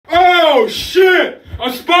Oh shit!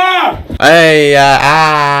 A spy! Hey,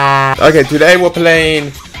 okay, today we're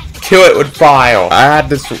playing Kill It with Fire. I had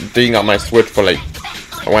this thing on my Switch for like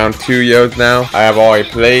around 2 years now. I have already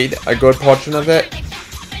played a good portion of it,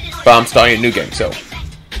 but I'm starting a new game, so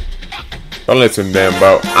don't listen to them,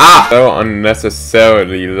 bro. Ah! So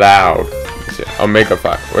unnecessarily loud. Omega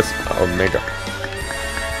 5. What's Omega?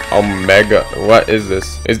 Omega. What is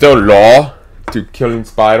this? Is there a law to killing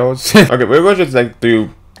spiders? Okay, we were just like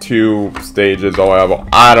do 2 stages or whatever.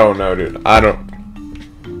 I don't know, dude. I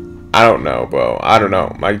don't know, bro. I don't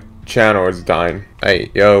know. My channel is dying. Hey,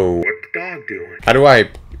 yo. What's the dog doing? How do I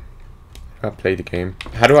play the game?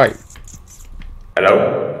 How do I?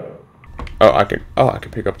 Hello? Oh, I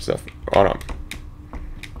can pick up stuff. Hold on.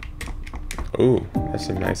 Ooh, that's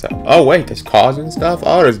a nice. Oh wait, there's cars and stuff.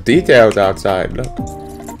 Oh, there's details outside. Look,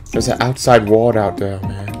 there's an outside world out there,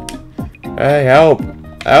 man. Hey, help!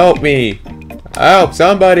 Help me! Help!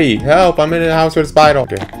 Somebody! Help! I'm in a house with a spider.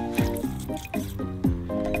 Okay.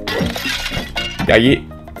 Yeah,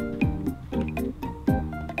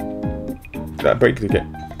 Did I break the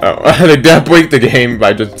game? Oh, did I break the game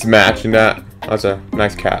by just smashing that? That's a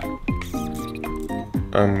nice cat.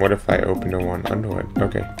 What if I open the one under it?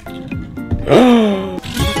 Okay.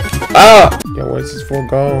 Ah! Yeah, where's this for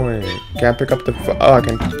going? Can't pick up the. Oh, I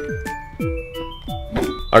can.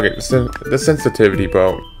 Okay, the sensitivity,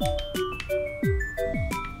 bro.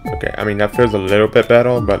 Okay, I mean that feels a little bit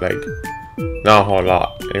better, but like not a whole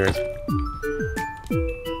lot. Anyways,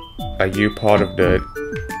 are you part of the?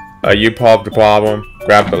 Are you part of the problem?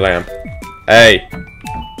 Grab the lamp. Hey.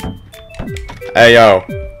 Hey, yo.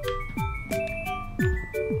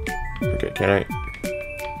 Okay, can I?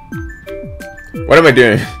 What am I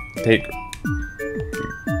doing? Take.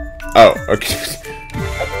 Oh, okay.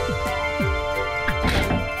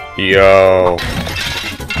 Yo.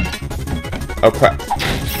 Oh crap.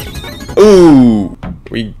 Ooh.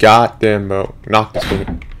 We got them, bro. Knock this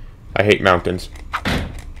thing. I hate mountains.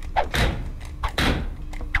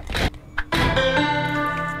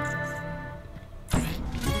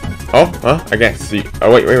 Oh, huh? I can't see.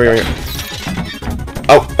 Oh, wait.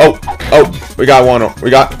 Oh. We got one. We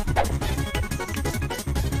got.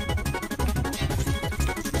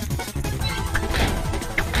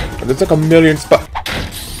 There's like a million spots.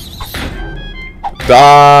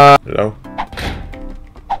 Hello?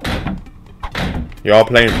 Y'all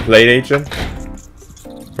playing PlayStation?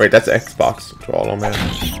 Wait, that's Xbox controller, man.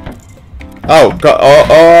 Oh, God.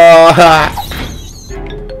 Oh.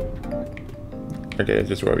 Okay,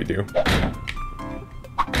 this is what we do.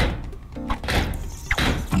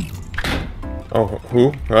 Oh,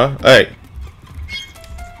 who? Huh? Hey.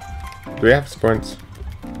 Do we have sprints?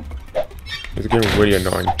 It's getting really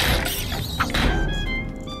annoying.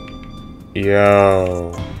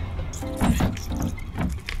 Yo.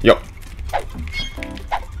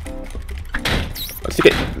 Let's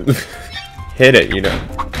get hit it, you know.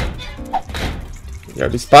 Yo,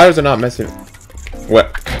 these spiders are not messing.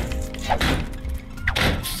 What?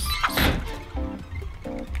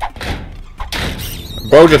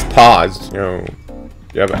 Bro just paused. Yo,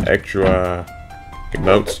 you have an extra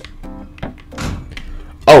emotes.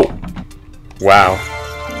 Oh, wow.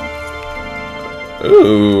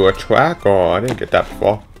 Ooh, a tracker. I didn't get that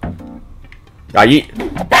before. Aye.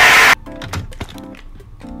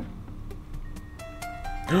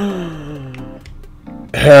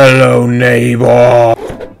 Hello, neighbor.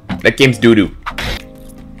 That game's doo-doo.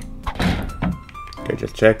 Okay,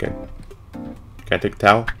 just checking. Can I take the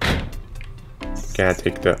towel? Can I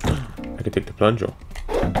take the... I can take the plunger.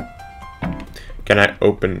 Can I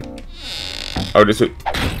open... Oh, this is...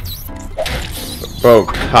 Bro,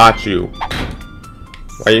 caught you.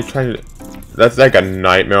 Why are you trying to... That's like a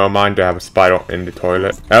nightmare of mine to have a spider in the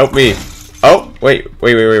toilet. Help me! Oh! Wait.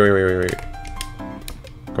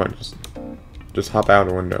 Come on, just hop out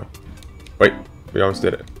the window. Wait, we almost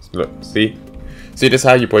did it. Look, see? See, this is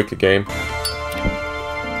how you break the game.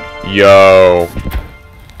 Yo!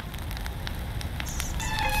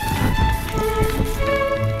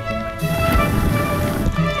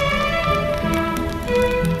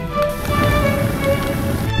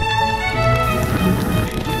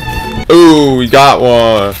 Ooh, we got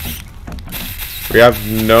one. We have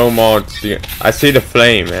no more. I see the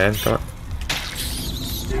flame, man. Come on.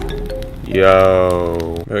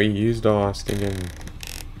 Yo. Oh, you used all our stinging.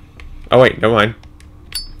 Oh wait, never mind.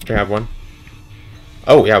 We have one.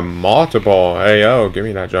 Oh, we have multiple. Hey yo, give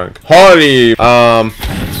me that junk. Holy.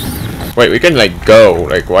 Wait, we can like go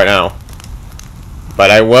like right now,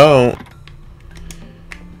 but I won't.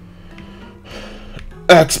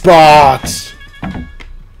 Xbox.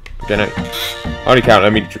 Can I? Holy cow,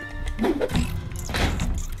 let me...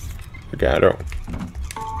 Okay, I don't.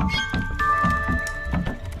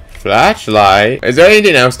 Flashlight. Is there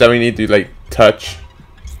anything else that we need to like touch?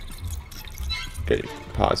 Okay,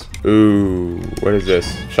 pause. Ooh, what is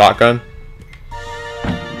this? Shotgun?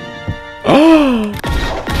 Oh!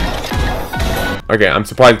 Okay, I'm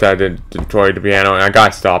surprised that I didn't destroy the piano, and I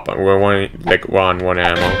gotta stop. We're on one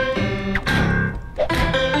ammo.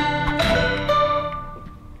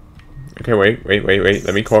 Okay, wait.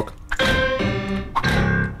 Let me cook.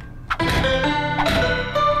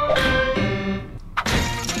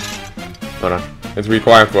 Hold on. It's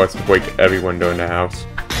required for us to break every window in the house.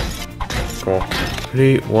 Cool.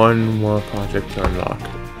 Complete one more project to unlock.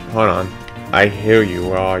 Hold on. I hear you.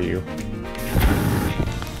 Where are you?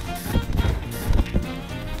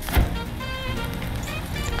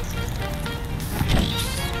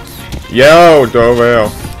 Yo,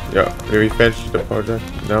 doorbell. Yo, did we finish the project?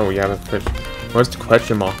 No, we haven't finished. What's the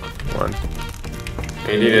question mark one?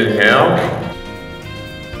 You needed help?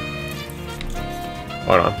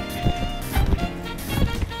 Hold on.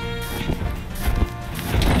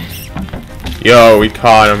 Yo, we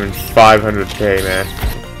caught him in 500k, man.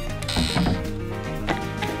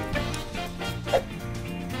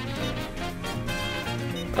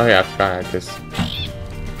 Oh yeah, I forgot I had this.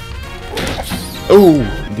 Ooh,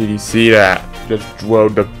 did you see that? Just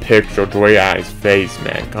drove the picture right at his face,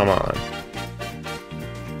 man. Come on.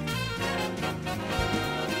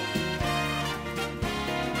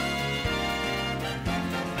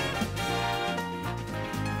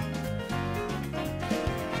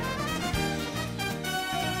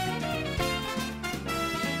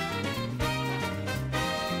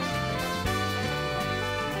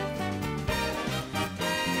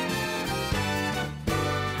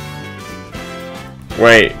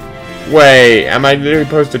 Wait, am I literally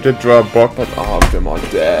supposed to just draw a book? But oh, them all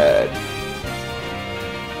dead.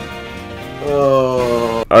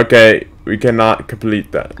 Oh. Okay, we cannot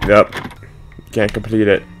complete that. Yep, can't complete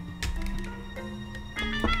it.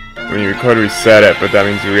 I mean, we could reset it, but that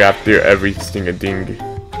means we have to do every single thing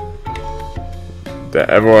that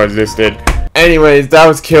everyone listed. Anyways, that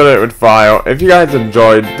was Kill It with File. If you guys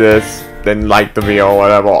enjoyed this, then like the video or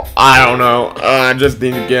whatever. I don't know. I just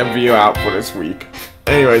need to get a video out for this week.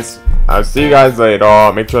 Anyways, I'll see you guys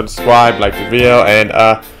later. Make sure to subscribe, like the video, and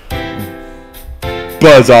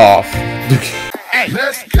buzz off. Hey,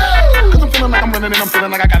 let's go! Cause I'm feeling like I'm running and I'm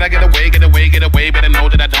feeling like I gotta get away. Better know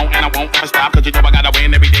that I don't and I won't ever stop. Cause you know I gotta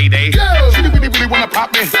win every day. You really wanna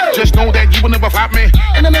pop me. Just know that you will never flop me.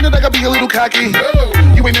 And I know that I gotta be a little cocky.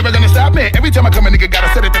 You ain't never gonna stop me. Every time I come a nigga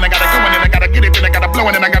gotta set it, then I gotta go and then I gotta get it, then I gotta blow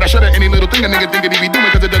and then I gotta shut it. Any little thing a nigga think that he be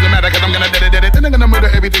doing, cause it doesn't matter, cause I'm gonna dead it. Then I'm gonna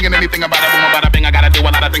murder everything and anything about it. Boom, about a thing. I gotta do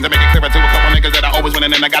a lot of things to make it clearer to a couple niggas that I always win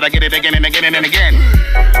and then I gotta get it again and again and again.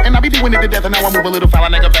 And I be doing it to death and now I move a little foul. A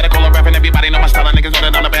nigga better call a rap and everybody know my style. Niggas know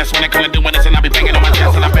that I'm the best when it comes to doing this, and I be banging on my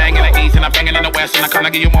chest, and I'm banging in the east, and I'm banging in the west, and I come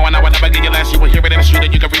to give you more, and I will never give you less. You will hear it in the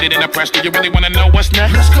street, and you can read it in the press. Do you really want to know what's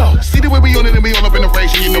next? Let's go. See the way we on it, and we all up in the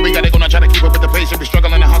race, and you know we gotta go now, try to keep up with the pace. If we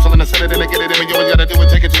struggling and hustling and set it, and I get it, and we always gotta do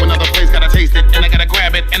it, take it to another place, gotta taste it, and I gotta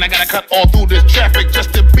grab it, and I gotta cut all through this traffic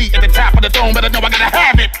just to be at the top of the dome. But I know I gotta have